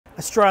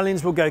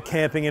Australians will go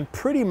camping in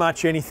pretty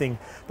much anything.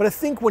 But I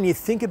think when you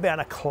think about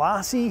a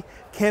classy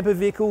camper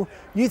vehicle,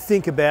 you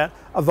think about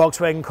a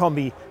Volkswagen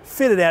Combi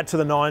fitted out to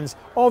the nines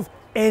of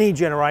any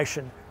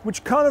generation,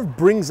 which kind of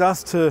brings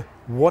us to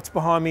what's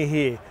behind me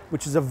here,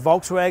 which is a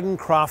Volkswagen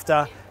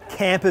Crafter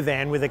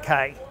Kampervan with a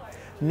K.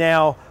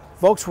 Now,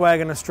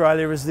 Volkswagen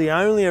Australia is the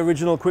only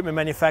original equipment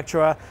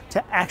manufacturer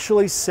to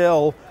actually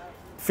sell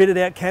fitted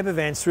out camper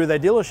vans through their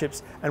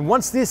dealerships. And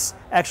once this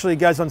actually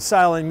goes on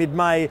sale in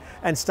mid-May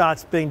and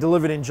starts being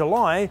delivered in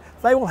July,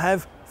 they will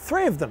have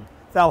 3 of them.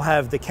 They'll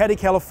have the Caddy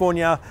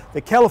California,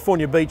 the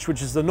California Beach,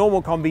 which is the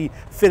normal Combi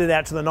fitted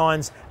out to the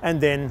nines, and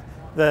then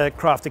the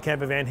Crafter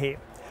Kampervan here.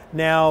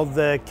 Now,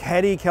 the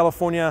Caddy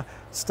California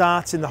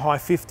starts in the high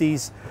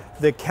 50s.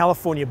 The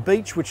California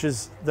Beach, which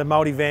is the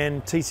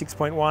multivan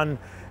T6.1,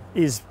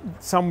 is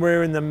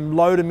somewhere in the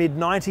low to mid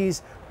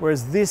 90s,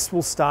 whereas this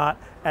will start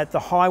at the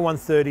high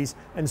 130s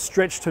and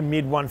stretch to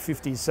mid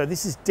 150s. So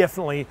this is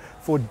definitely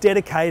for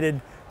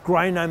dedicated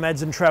grey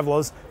nomads and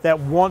travellers that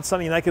want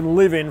something they can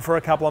live in for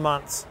a couple of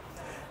months.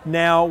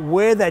 Now,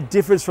 where that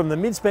differs from the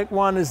mid-spec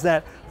one is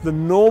that the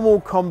normal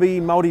Combi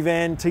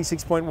multivan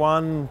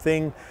T6.1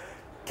 thing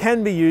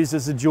can be used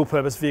as a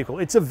dual-purpose vehicle.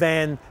 It's a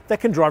van that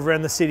can drive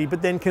around the city,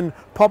 but then can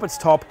pop its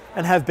top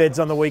and have beds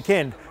on the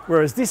weekend.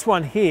 Whereas this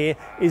one here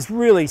is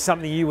really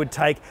something you would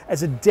take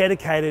as a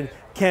dedicated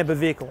camper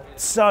vehicle.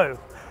 So,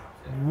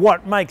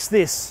 what makes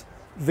this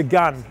the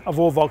gun of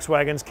all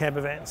Volkswagen's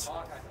camper vans?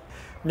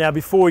 Now,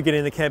 before we get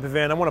in the camper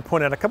van, I want to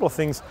point out a couple of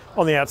things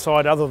on the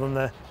outside other than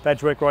the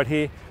badge work right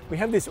here. We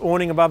have this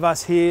awning above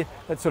us here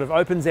that sort of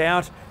opens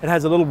out. It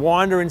has a little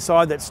winder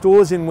inside that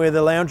stores in where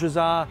the lounges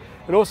are.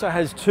 It also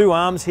has 2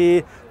 arms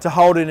here to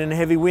hold it in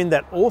heavy wind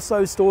that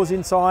also stores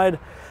inside.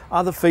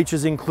 Other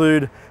features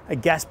include a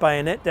gas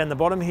bayonet down the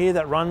bottom here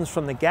that runs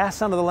from the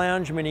gas under the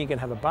lounge, meaning you can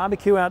have a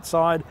barbecue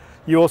outside.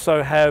 You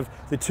also have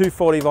the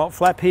 240-volt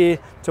flap here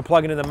to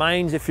plug into the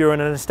mains if you're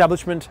in an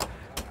establishment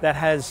that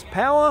has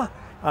power.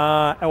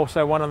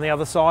 Also one on the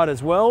other side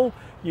as well.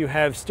 You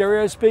have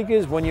stereo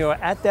speakers when you're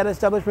at that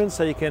establishment,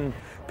 so you can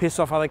piss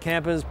off other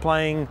campers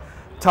playing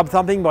Tub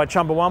Thumping by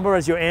Chumbawamba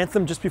as your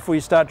anthem just before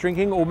you start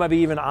drinking, or maybe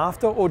even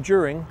after or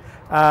during.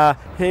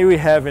 Here we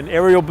have an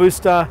aerial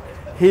booster.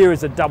 Here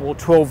is a double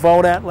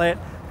 12-volt outlet.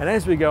 And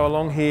as we go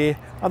along here,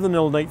 other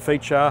little neat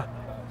feature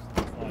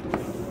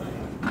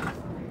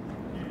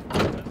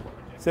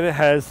is that it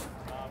has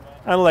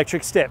an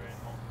electric step.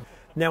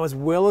 Now, as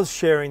well as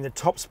sharing the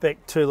top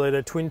spec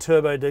 2-litre twin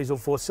turbo diesel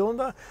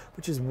 4-cylinder,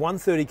 which is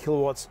 130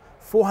 kilowatts,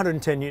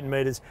 410 Newton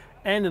meters,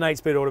 and an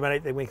 8-speed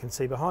automatic that we can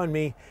see behind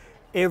me,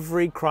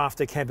 every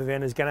Crafter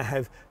campervan is going to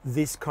have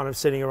this kind of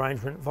seating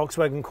arrangement.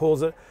 Volkswagen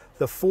calls it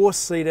the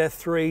 4-seater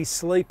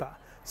 3-sleeper.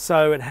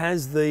 So it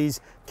has these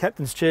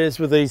captain's chairs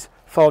with these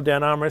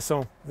fold-down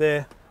armrests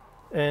there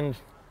and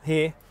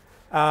here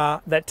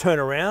that turn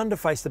around to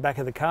face the back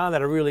of the car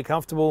that are really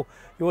comfortable.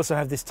 You also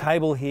have this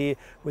table here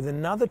with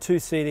another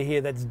 2-seater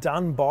here that's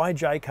done by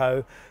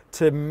Jayco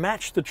to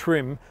match the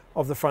trim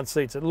of the front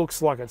seats. It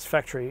looks like it's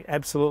factory,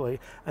 absolutely.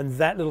 And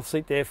that little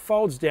seat there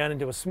folds down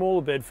into a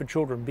smaller bed for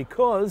children,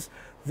 because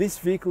this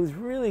vehicle is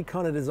really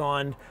kind of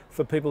designed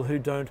for people who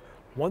don't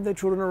want their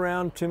children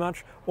around too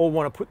much or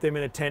want to put them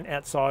in a tent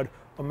outside,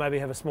 or maybe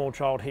have a small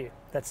child here.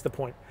 That's the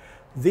point.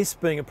 This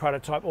being a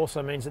prototype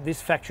also means that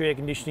this factory air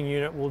conditioning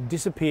unit will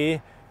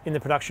disappear in the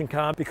production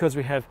car, because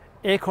we have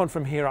aircon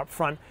from here up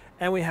front,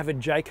 and we have a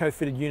Jayco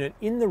fitted unit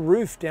in the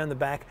roof down the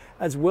back,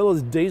 as well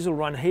as diesel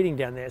run heating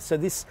down there. So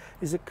this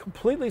is a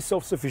completely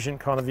self-sufficient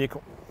kind of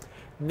vehicle.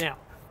 Now,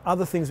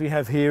 other things we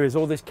have here is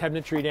all this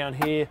cabinetry down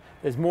here.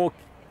 There's more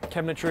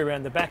cabinetry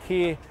around the back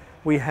here.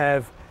 We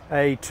have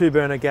a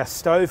 2-burner gas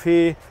stove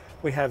here.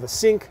 We have a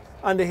sink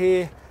under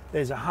here.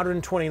 There's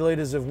 120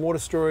 litres of water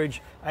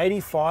storage,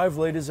 85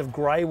 litres of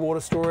grey water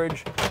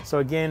storage. So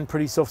again,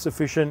 pretty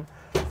self-sufficient.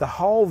 The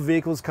whole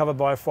vehicle's covered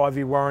by a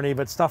 5-year warranty,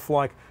 but stuff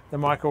like the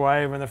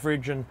microwave and the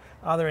fridge and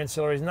other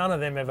ancillaries, none of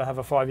them ever have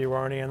a 5-year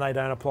warranty and they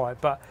don't apply.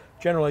 But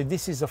generally,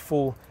 this is a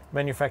full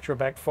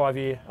manufacturer-backed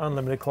 5-year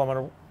unlimited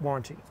kilometre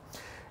warranty.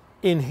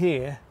 In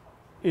here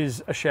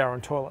is a shower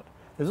and toilet.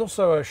 There's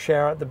also a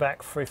shower at the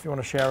back for if you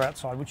want to shower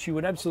outside, which you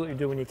would absolutely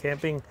do when you're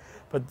camping.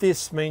 But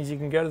this means you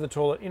can go to the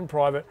toilet in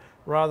private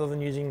rather than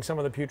using some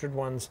of the putrid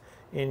ones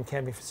in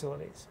camping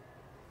facilities.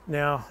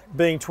 Now,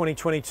 being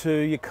 2022,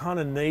 you kind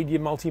of need your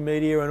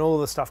multimedia, and all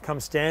of the stuff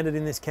comes standard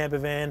in this camper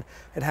van.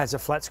 It has a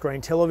flat screen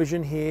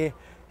television here.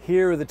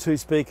 Here are the 2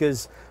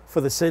 speakers for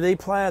the CD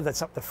player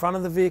that's up the front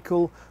of the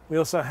vehicle. We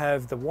also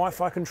have the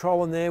Wi-Fi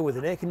control in there with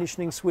an air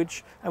conditioning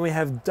switch, and we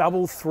have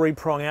double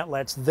 3-prong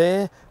outlets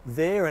there,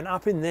 and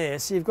up in there.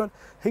 So you've got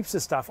heaps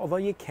of stuff, although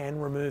you can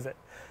remove it.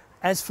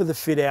 As for the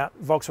fit out,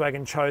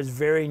 Volkswagen chose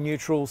very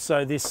neutral,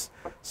 so this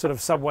sort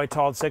of subway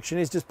tiled section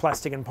is just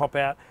plastic and pop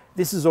out.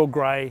 This is all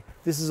grey,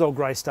 this is all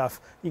grey stuff.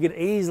 You could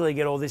easily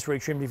get all this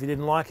retrimmed if you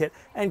didn't like it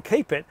and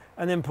keep it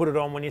and then put it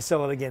on when you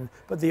sell it again.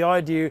 But the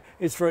idea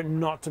is for it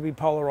not to be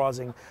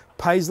polarising.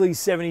 Paisley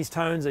 70s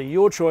tones are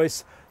your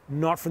choice,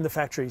 not from the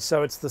factory,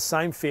 so it's the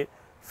same fit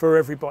for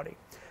everybody.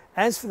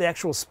 As for the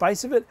actual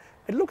space of it,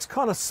 It looks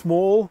kind of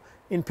small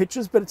in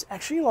pictures, but it's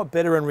actually a lot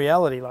better in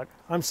reality. Like,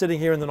 I'm sitting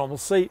here in the normal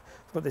seat,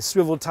 I've got this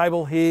swivel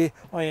table here.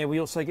 Oh yeah, we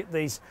also get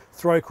these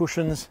throw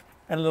cushions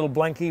and a little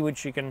blankie,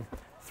 which you can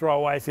throw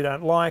away if you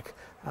don't like.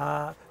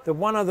 The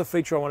one other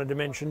feature I wanted to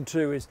mention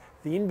too is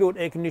the inbuilt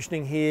air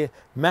conditioning here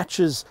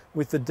matches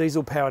with the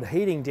diesel powered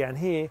heating down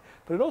here,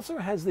 but it also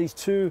has these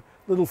two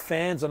little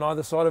fans on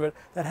either side of it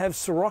that have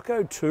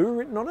Scirocco 2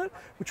 written on it,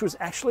 which was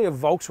actually a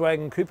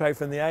Volkswagen coupe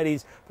from the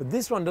 80s, but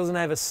this one doesn't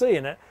have a C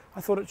in it.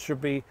 I thought it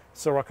should be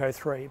Scirocco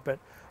 3, but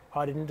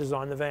I didn't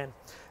design the van.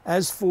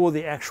 As for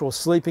the actual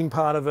sleeping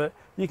part of it,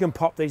 you can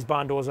pop these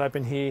barn doors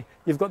open here.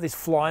 You've got this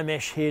fly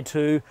mesh here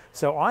too,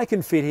 so I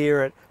can fit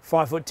here at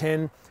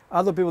 5'10".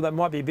 Other people that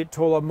might be a bit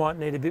taller might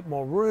need a bit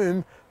more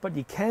room, but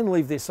you can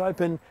leave this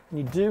open and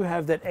you do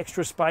have that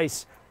extra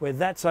space where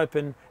that's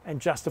open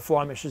and just the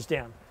fly mesh is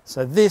down.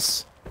 So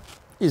this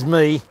is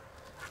me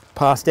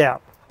passed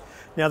out.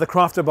 Now the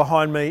Crafter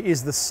behind me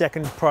is the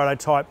second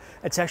prototype.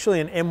 It's actually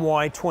an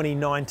MY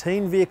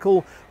 2019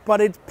 vehicle, but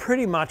it's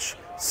pretty much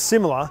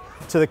similar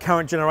to the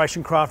current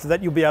generation Crafter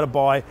that you'll be able to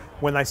buy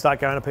when they start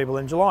going to people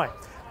in July.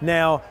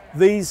 Now,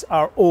 these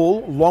are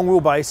all long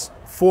wheelbase,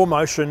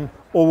 4Motion,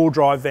 all-wheel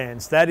drive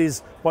vans. That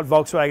is what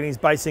Volkswagen is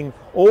basing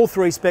all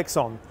three specs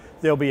on.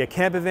 There'll be a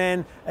camper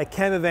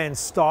van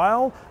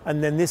style,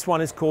 and then this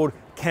one is called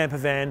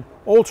Campervan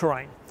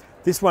all-terrain.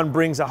 This one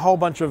brings a whole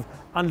bunch of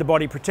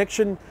underbody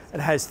protection. It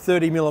has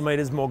 30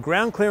 millimeters more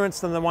ground clearance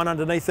than the one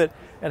underneath it.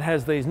 It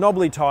has these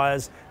knobbly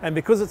tyres, and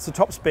because it's the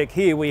top spec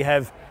here, we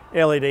have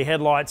LED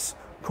headlights,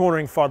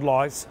 cornering fog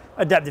lights,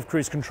 adaptive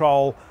cruise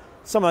control,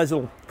 some of those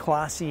little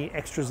classy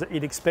extras that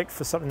you'd expect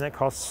for something that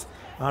costs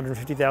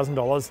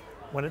 $150,000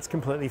 when it's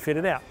completely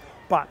fitted out.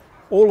 But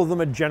all of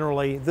them are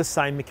generally the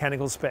same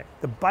mechanical spec.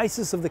 The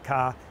basis of the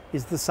car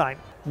is the same.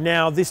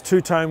 Now, this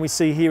two-tone we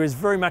see here is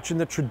very much in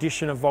the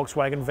tradition of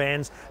Volkswagen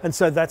vans, and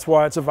so that's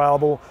why it's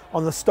available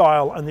on the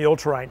Style and the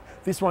All-Terrain.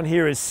 This one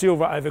here is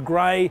silver over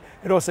grey.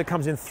 It also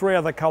comes in three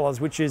other colours,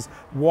 which is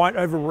white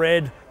over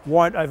red,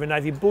 white over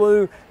navy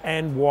blue,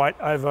 and white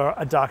over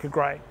a darker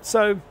grey.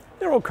 So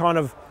they're all kind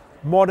of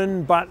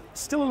modern, but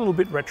still a little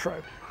bit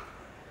retro.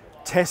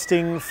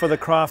 Testing for the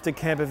Crafter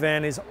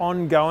Kampervan is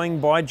ongoing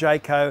by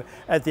Jayco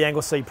at the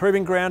Anglesea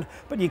Proving Ground,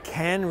 but you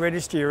can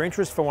register your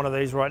interest for one of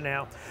these right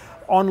now.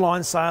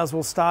 Online sales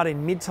will start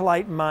in mid to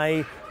late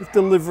May, with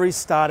deliveries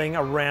starting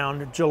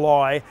around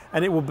July,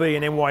 and it will be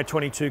an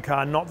MY22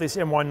 car, not this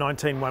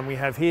MY19 one we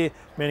have here,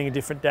 meaning a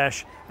different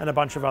dash and a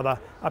bunch of other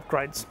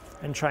upgrades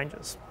and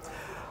changes.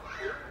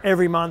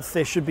 Every month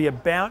there should be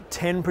about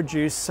 10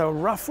 produced, so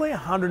roughly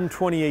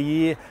 120 a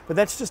year, but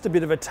that's just a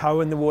bit of a toe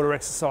in the water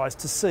exercise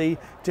to see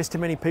just how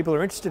many people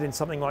are interested in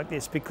something like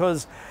this,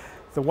 because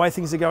the way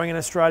things are going in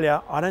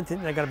Australia, I don't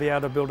think they're going to be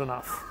able to build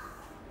enough.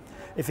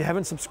 If you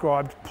haven't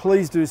subscribed,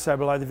 please do so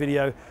below the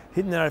video,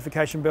 hit the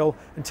notification bell,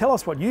 and tell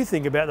us what you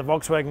think about the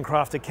Volkswagen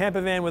Crafter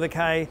Kampervan with a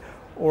K,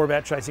 or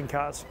about chasing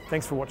cars.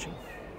 Thanks for watching.